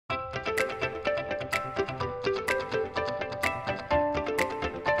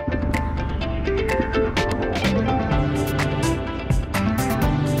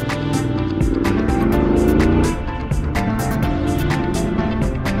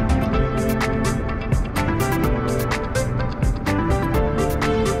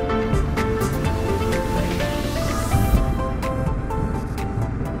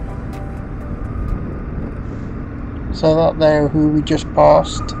that there who we just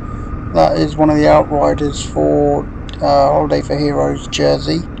passed, that is one of the outriders for Holiday for Heroes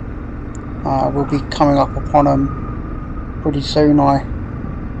jersey. We'll be coming up upon them pretty soon, I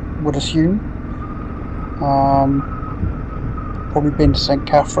would assume. Probably been to St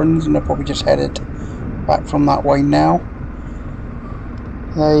Catherine's and they're probably just headed back from that way now.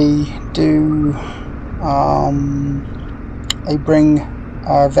 They do they bring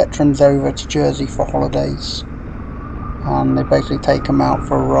veterans over to Jersey for holidays, and they basically take them out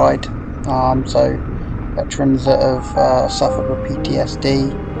for a ride. So veterans that have suffered with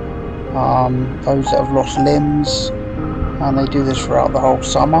PTSD, those that have lost limbs, and they do this throughout the whole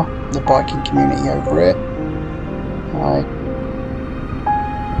summer, the biking community over here.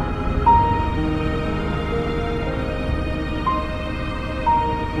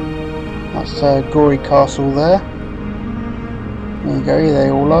 That's Gory Castle there. There you go, here they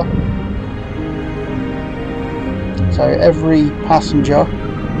all are. So every passenger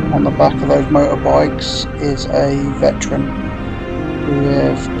on the back of those motorbikes is a veteran who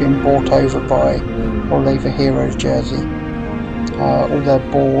have been brought over by Holiday for Heroes jersey. All their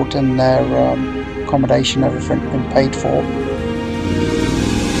board and their accommodation, everything has been paid for.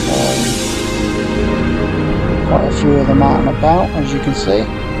 Quite a few of them out and about, as you can see.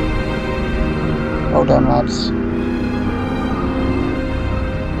 Well done, lads.